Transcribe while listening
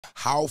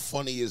How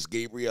funny is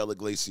Gabriel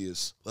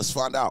Iglesias? Let's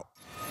find out.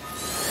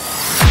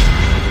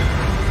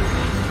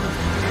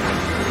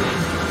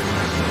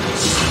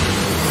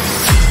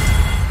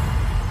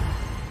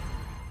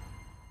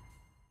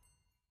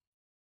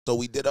 So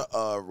we did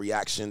a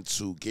reaction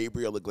to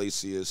Gabriel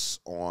Iglesias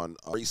on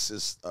a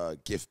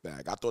racist gift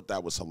bag. I thought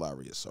that was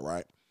hilarious, all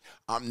right?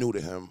 I'm new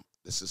to him.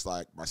 This is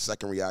like my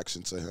second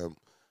reaction to him.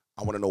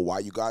 I want to know why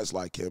you guys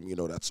like him. You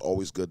know, that's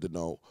always good to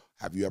know.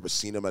 Have you ever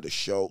seen him at a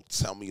show?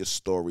 Tell me a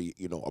story,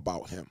 you know,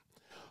 about him.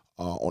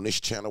 On this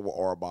channel, we're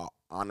all about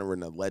honoring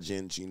the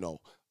legends,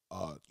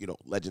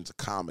 legends of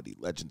comedy,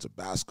 legends of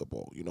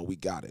basketball. You know, we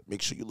got it.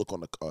 Make sure you look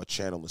on the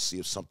channel and see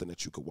if something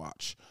that you could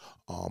watch.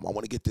 I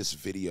want to get this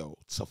video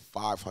to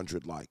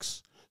 500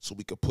 likes so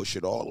we could push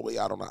it all the way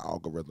out on the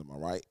algorithm, all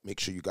right?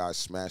 Make sure you guys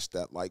smash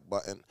that like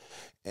button.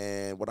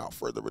 And without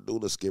further ado,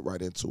 let's get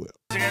right into it.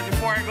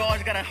 Before I go, I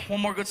just got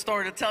one more good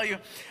story to tell you.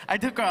 I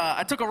took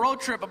a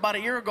road trip about a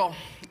year ago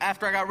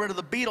after I got rid of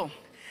the Beetle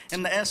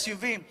in the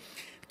SUV.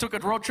 Took a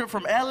road trip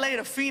from LA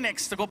to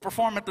Phoenix to go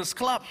perform at this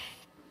club.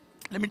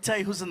 Let me tell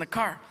you who's in the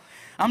car.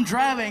 I'm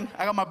driving.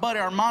 I got my buddy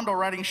Armando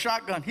riding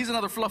shotgun. He's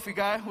another fluffy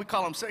guy. We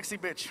call him Sexy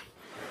Bitch.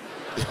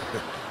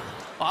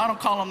 Well, I don't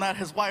call him that.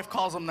 His wife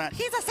calls him that.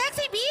 He's a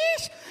sexy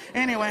bitch.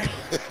 Anyway,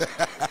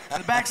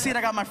 in the back seat,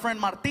 I got my friend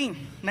Martin.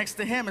 Next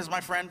to him is my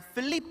friend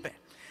Felipe.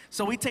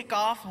 So we take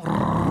off.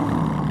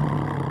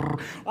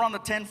 We're on the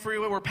 10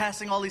 freeway. We're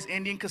passing all these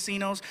Indian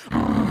casinos.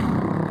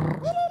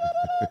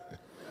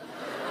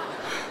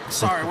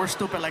 Sorry, we're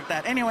stupid like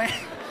that. Anyway,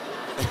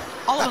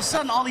 all of a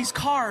sudden, all these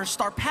cars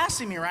start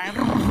passing me, right?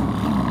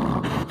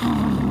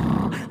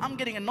 I'm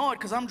getting annoyed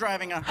because I'm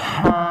driving a...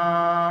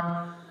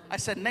 I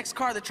said, next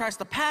car that tries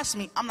to pass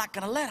me, I'm not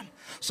going to let him.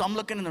 So I'm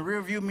looking in the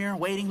rearview mirror,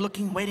 waiting,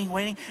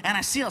 waiting, and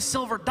I see a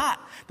silver dot.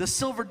 The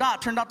silver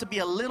dot turned out to be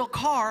a little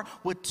car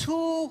with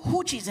 2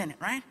 hoochies in it,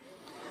 right?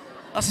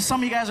 So some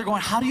of you guys are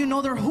going, how do you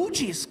know they're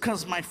hoochies?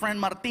 Because my friend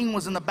Martin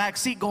was in the back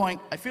seat going,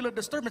 I feel a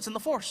disturbance in the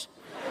force.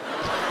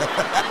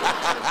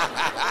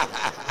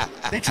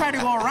 They tried to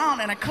go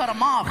around and I cut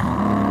them off.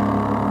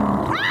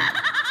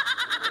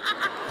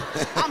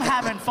 I'm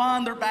having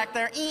fun, they're back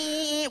there,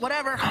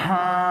 whatever.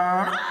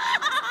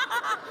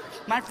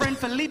 My friend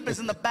Felipe is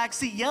in the back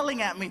seat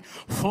yelling at me,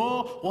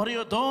 fool, what are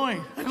you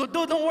doing? I go,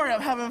 dude, don't worry, I'm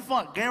having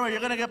fun. Gary,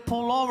 you're gonna get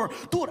pulled over.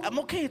 Dude, I'm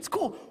okay, it's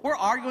cool. We're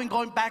arguing,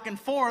 going back and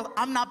forth.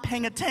 I'm not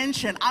paying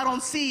attention. I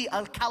don't see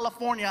a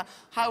California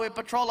highway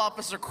patrol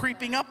officer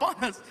creeping up on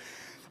us.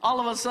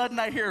 All of a sudden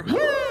I hear,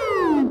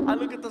 whoo! I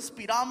look at the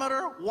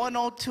speedometer,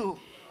 102.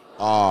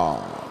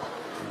 Oh,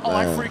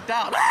 I freaked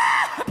out.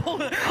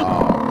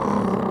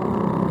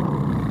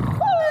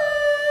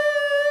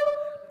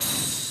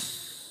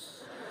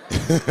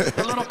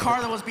 The little car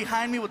that was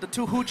behind me with the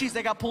 2 hoochies,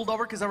 they got pulled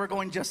over because they were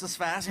going just as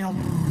fast, you know.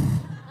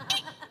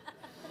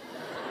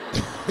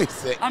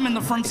 I'm in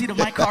the front seat of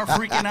my car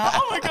freaking out.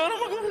 Oh my God,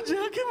 I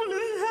can't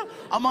believe it.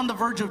 I'm on the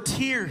verge of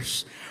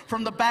tears.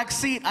 From the back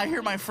seat, I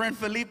hear my friend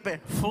Felipe,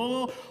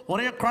 fool, what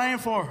are you crying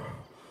for?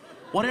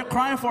 What are you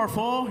crying for,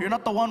 fool? You're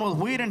not the one with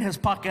weed in his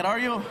pocket, are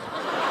you?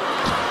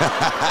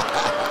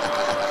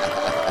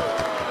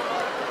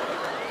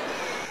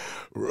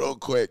 Real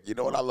quick, you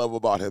know what I love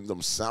about him?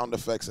 Them sound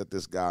effects that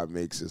this guy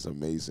makes is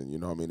amazing. You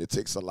know what I mean? It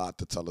takes a lot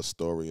to tell a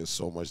story in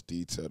so much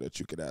detail that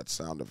you could add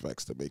sound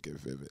effects to make it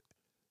vivid.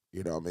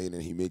 You know what I mean?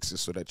 And he makes it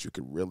so that you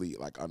can really,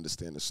 like,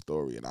 understand the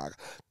story. And I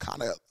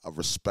kind of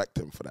respect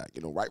him for that.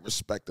 You know, write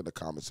respect in the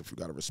comments if you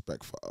got a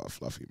respect for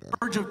Fluffy, man.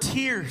 Verge of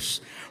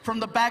tears. From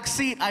the back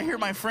seat, I hear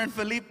my friend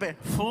Felipe,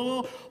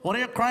 fool, what are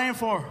you crying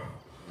for?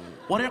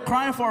 What are you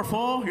crying for,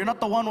 fool? You're not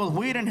the one with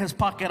weed in his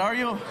pocket, are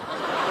you?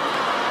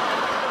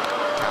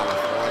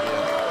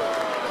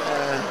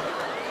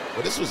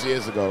 But this was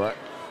years ago, right?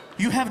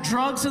 You have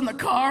drugs in the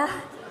car?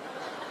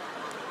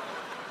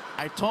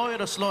 I told you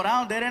to slow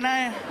down, didn't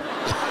I?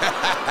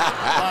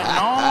 But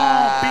no,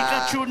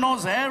 Pikachu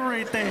knows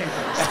everything.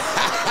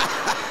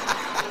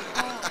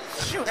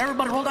 Shoot,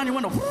 everybody roll down your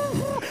window.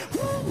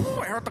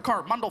 I heard the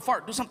car. Mondo,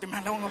 fart, do something,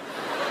 man.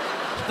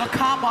 The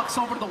cop walks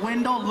over to the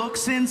window,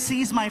 looks in,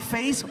 sees my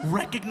face,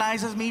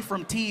 recognizes me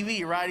from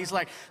TV, right? He's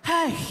like,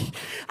 hey,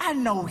 I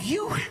know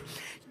you.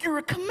 You're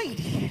a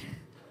comedian.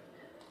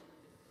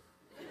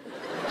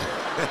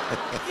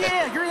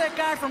 Yeah, you're that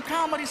guy from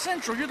Comedy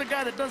Central. You're the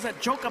guy that does that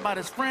joke about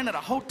his friend at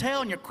a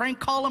hotel and you crank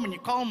call him and you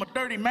call him a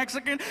dirty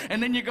Mexican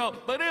and then you go,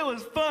 but it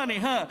was funny,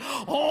 huh?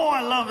 Oh,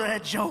 I love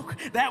that joke.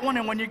 That one,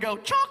 and when you go,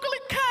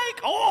 chocolate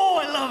cake. Oh,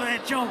 I love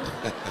that joke.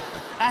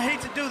 I hate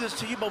to do this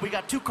to you, but we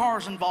got 2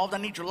 cars involved. I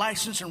need your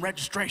license and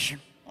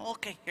registration.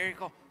 Okay, here you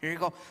go, here you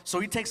go. So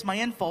he takes my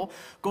info,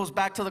 goes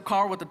back to the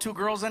car with the 2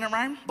 girls in it,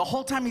 right? The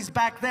whole time he's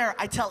back there,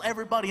 I tell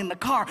everybody in the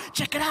car,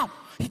 check it out.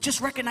 He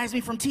just recognized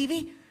me from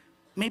TV.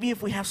 Maybe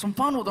if we have some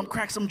fun with him,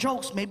 crack some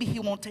jokes, maybe he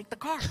won't take the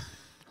car.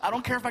 I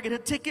don't care if I get a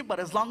ticket, but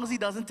as long as he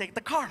doesn't take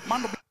the car.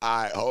 Mando.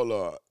 All right, hold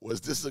on. Was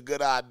this a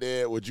good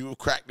idea? Would you have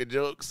cracked the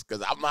jokes?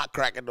 Because I'm not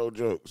cracking no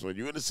jokes. When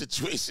you're in a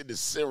situation that's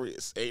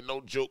serious, ain't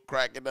no joke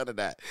cracking, none of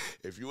that.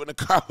 If you're in a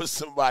car with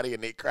somebody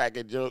and they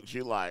cracking jokes,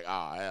 you're like,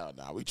 oh, hell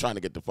no. We trying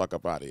to get the fuck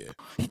up out of here.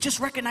 He just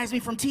recognized me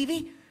from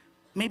TV.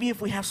 Maybe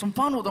if we have some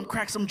fun with him,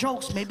 crack some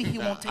jokes, maybe he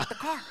won't take the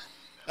car.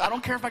 I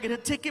don't care if I get a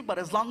ticket, but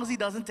as long as he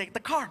doesn't take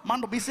the car.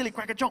 Mando, be silly,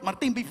 crack a joke.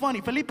 Martin, be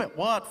funny. Felipe,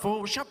 what,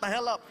 fool? Shut the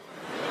hell up.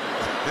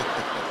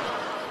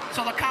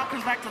 So the cop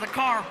comes back to the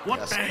car.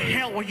 What the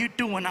hell were you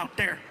doing out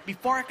there?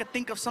 Before I could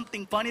think of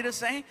something funny to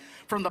say,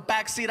 from the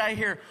back seat I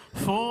hear,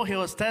 fool, he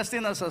was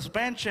testing the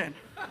suspension.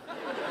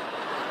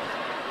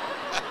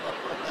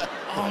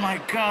 Oh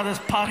my God, this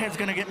pothead's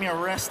gonna get me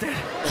arrested.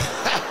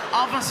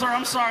 Officer,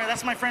 I'm sorry,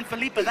 that's my friend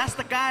Felipe. That's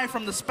the guy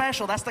from the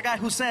special. That's the guy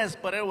who says,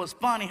 but it was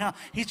funny, huh?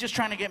 He's just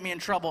trying to get me in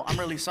trouble. I'm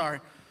really sorry.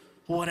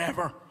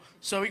 Whatever.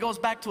 So he goes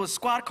back to his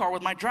squad car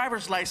with my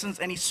driver's license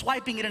and he's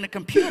swiping it in a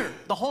computer.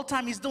 The whole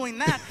time he's doing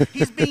that,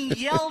 he's being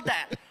yelled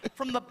at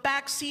from the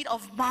back seat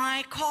of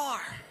my car.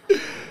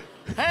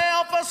 Hey,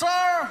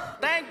 officer,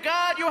 thank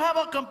God you have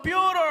a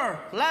computer.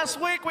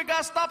 Last week we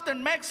got stopped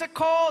in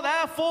Mexico.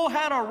 That fool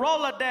had a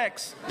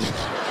Rolodex.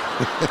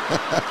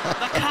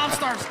 The cop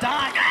starts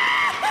dying.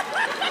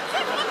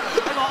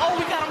 I go, oh,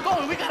 we got him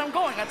going, we got him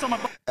going. I tell my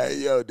buddy. Hey,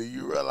 yo, do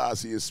you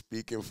realize he is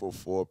speaking for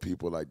 4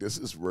 people? Like, this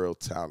is real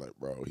talent,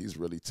 bro. He's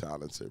really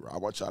talented, bro. I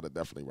want y'all to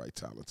definitely write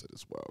talented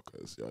as well,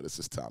 because, yo, this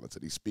is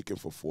talented. He's speaking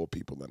for 4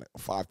 people and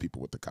 5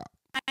 people with the cop.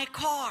 My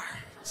car.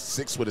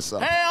 6 with his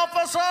son. Hey,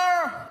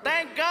 officer,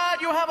 thank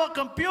God you have a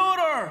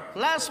computer.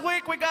 Last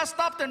week we got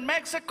stopped in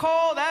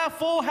Mexico. That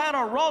fool had a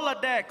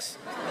Rolodex.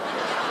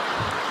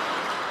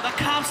 The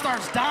cop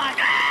starts dying.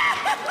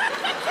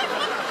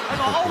 I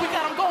go, oh, we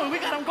got him going, we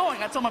got him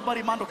going. I tell my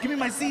buddy Mondo, give me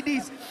my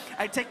CDs.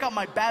 I take out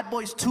my Bad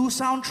Boys 2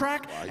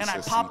 soundtrack and I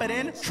pop it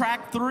in.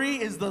 Track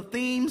 3 is the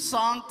theme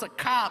song to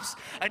Cops.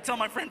 I tell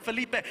my friend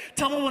Felipe,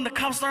 tell me when the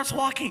cop starts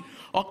walking.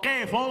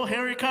 Okay, fool,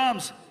 here he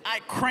comes. I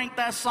cranked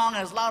that song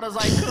as loud as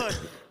I could.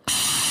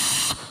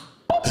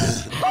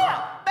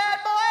 Bad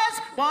boys,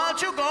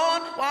 what you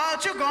gone,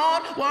 what you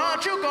gone,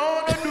 what you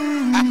gonna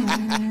do?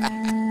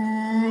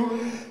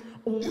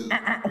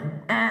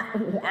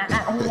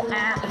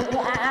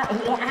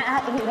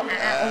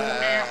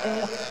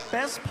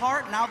 Best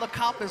part, now the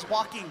cop is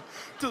walking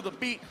to the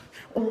beat.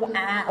 Even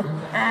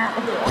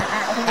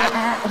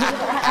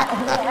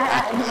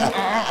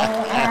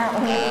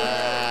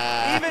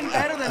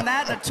better than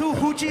that, the 2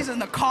 hoochies in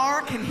the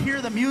car can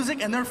hear the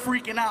music and they're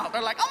freaking out.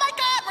 They're like, oh my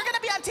God, we're gonna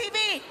be on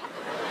TV.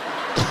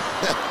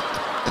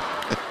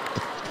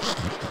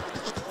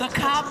 The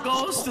cop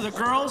goes to the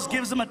girls,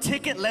 gives them a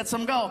ticket, lets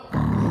them go.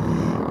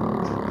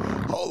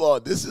 Hold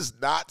on, this is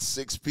not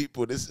 6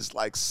 people. This is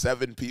like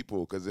 7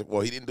 people. Because,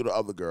 well, he didn't do the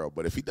other girl.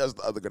 But if he does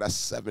the other girl, that's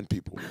 7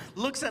 people.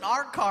 Looks at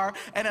our car,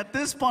 and at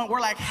this point, we're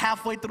like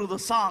halfway through the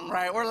song,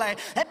 right? We're like,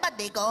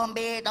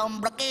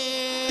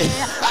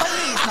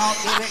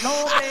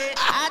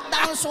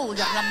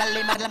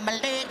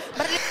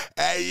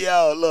 hey,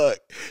 yo, look.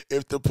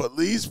 If the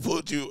police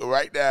pulled you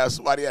right now,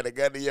 somebody had a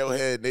gun to your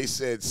head, and they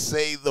said,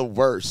 say the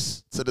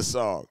verse to the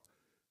song.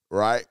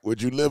 Right?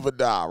 Would you live or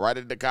die? Write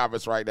it in the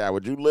comments right now.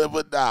 Would you live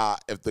or die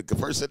if the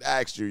person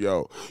asked you,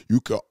 yo,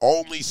 you could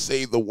only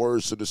say the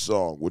words to the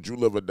song? Would you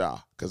live or die?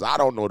 Because I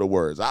don't know the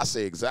words. I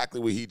say exactly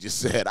what he just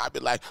said. I'd be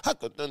like, through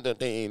the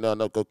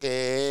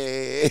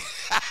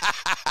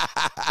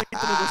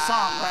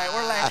song, right?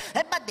 We're like,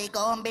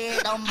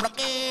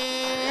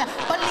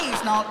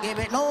 police not give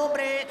it no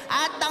break.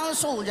 I down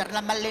soldier, hey,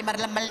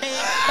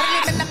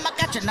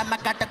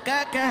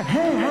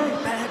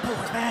 bad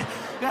boys, man.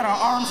 Got our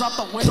arms out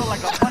the window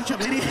like a bunch of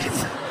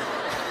idiots.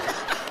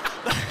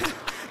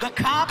 The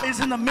cop is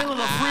in the middle of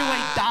the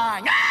freeway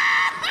dying.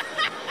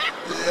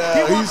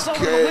 Yeah, he walks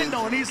over the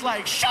window and he's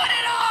like, shut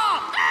it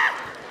off!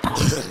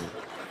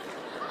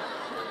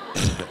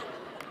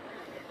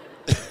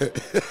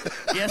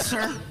 Yes,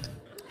 sir.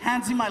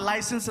 Hands me my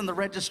license and the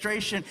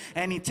registration,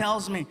 and he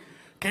tells me,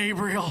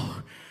 Gabriel,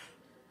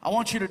 I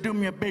want you to do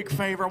me a big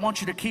favor. I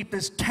want you to keep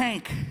this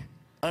tank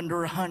under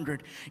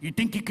 100. You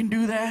think you can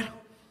do that?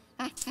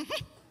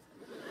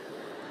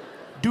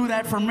 Do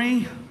that for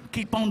me.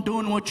 Keep on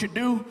doing what you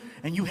do,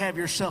 and you have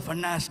yourself a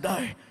nice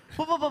day.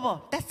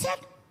 That's it?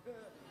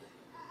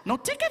 No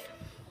ticket?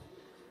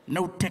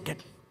 No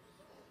ticket.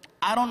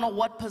 I don't know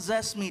what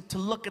possessed me to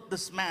look at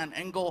this man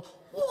and go,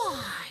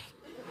 why?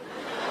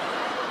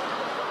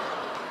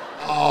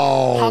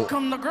 Oh. How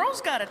come the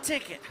girls got a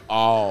ticket?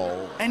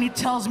 Oh. And he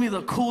tells me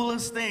the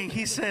coolest thing.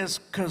 He says,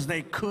 because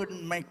they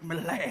couldn't make me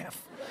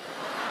laugh.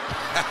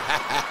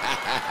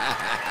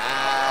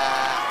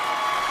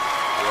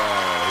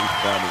 Yeah, he's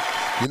funny.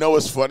 You know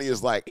what's funny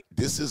is like,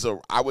 this is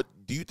do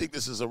you think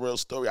this is a real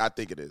story? I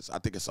think it is. I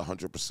think it's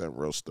 100%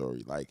 real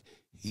story. Like,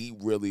 he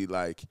really,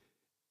 like,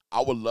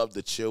 I would love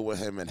to chill with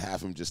him and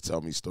have him just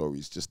tell me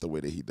stories just the way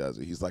that he does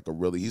it. He's like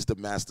he's the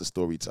master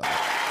storyteller.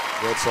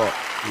 Real talk.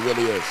 He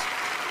really is.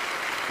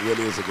 He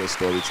really is a good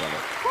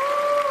storyteller.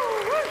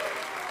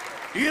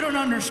 You don't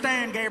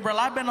understand, Gabriel.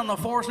 I've been on the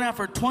force now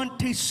for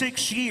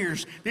 26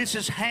 years. This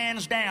is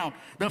hands down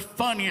the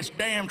funniest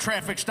damn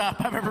traffic stop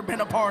I've ever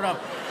been a part of.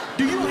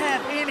 Do you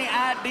have any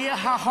idea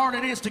how hard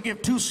it is to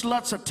give two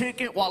sluts a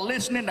ticket while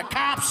listening to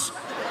cops?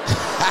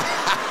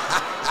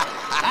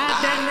 I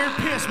damn near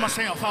pissed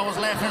myself. I was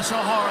laughing so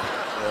hard.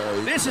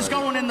 This is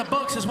going in the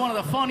books as one of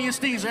the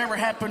funniest things that ever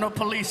happened to a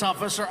police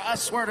officer. I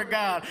swear to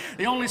God.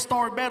 The only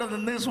story better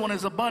than this one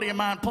is a buddy of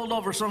mine pulled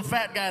over some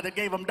fat guy that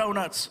gave him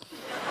donuts.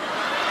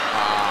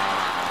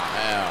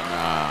 Hell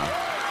nah.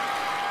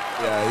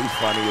 Yeah, he's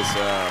funny as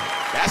hell.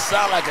 That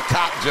sound like a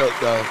cop joke,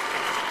 though.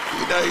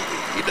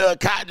 You know, a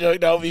cop joke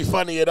don't be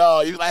funny at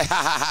all. You like, ha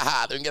ha ha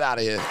ha, then get out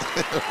of here.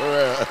 For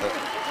real.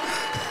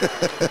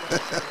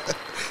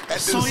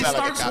 So he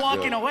starts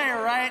walking away,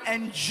 right?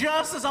 And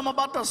just as I'm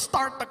about to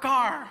start the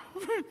car.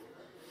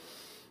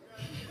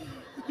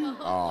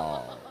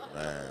 Oh,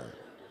 man.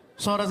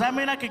 So does that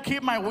mean I can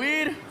keep my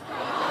weed?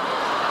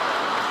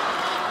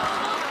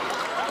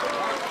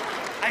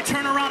 I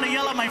turn around and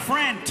yell at my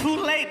friend. Too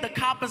late, the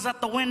cop is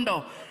at the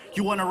window.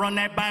 You want to run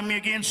that by me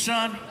again,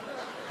 son?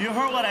 You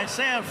heard what I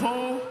said,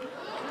 fool.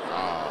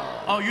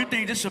 Oh, you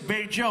think this is a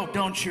big joke,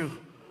 don't you?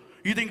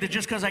 You think that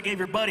just because I gave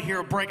your buddy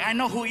here a break, I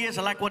know who he is,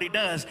 I like what he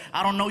does.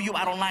 I don't know you,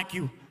 I don't like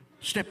you.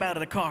 Step out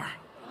of the car.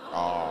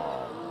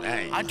 Oh,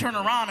 dang. I turn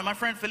around and my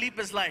friend Felipe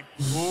is like,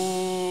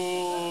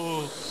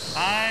 ooh,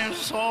 I'm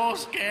so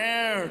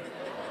scared.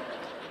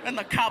 And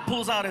the cop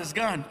pulls out his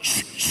gun.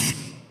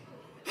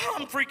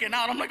 I'm freaking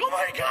out. I'm like, oh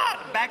my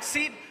God. Back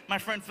seat, my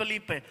friend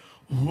Felipe.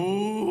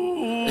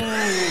 Ooh,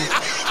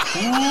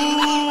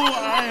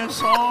 I am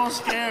so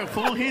scared.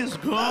 Fool, he's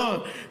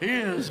good. He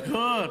is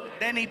good.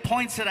 Then he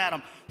points it at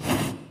him.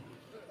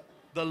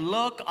 The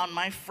look on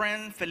my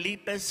friend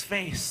Felipe's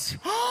face.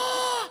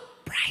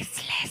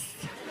 Priceless.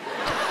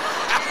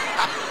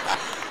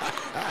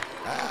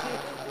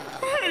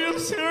 Are you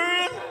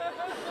serious?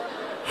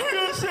 Are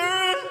you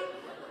serious?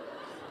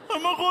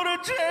 I'm gonna go to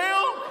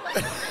jail?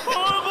 I'm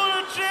gonna go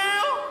to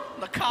jail?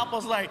 The cop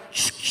was like,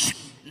 shh,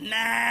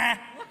 nah.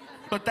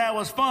 But that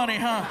was funny,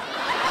 huh?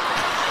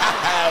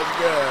 That was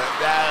good.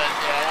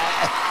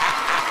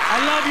 I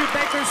love you,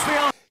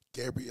 Bakersfield.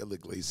 Gabriel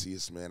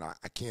Iglesias, man, I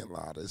can't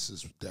lie. This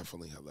is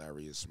definitely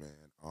hilarious,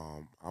 man.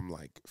 I'm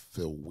like,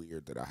 feel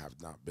weird that I have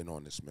not been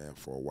on this man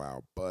for a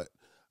while, but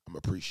I'm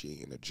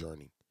appreciating the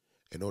journey.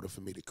 In order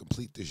for me to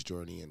complete this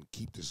journey and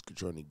keep this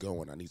journey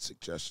going, I need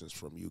suggestions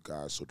from you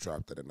guys, so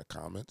drop that in the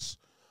comments.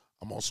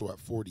 I'm also at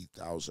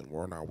 40,000.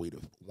 We're on our way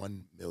to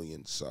 1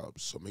 million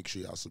subs, so make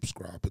sure y'all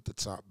subscribe, hit the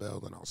top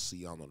bell, and I'll see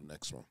y'all on the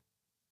next one.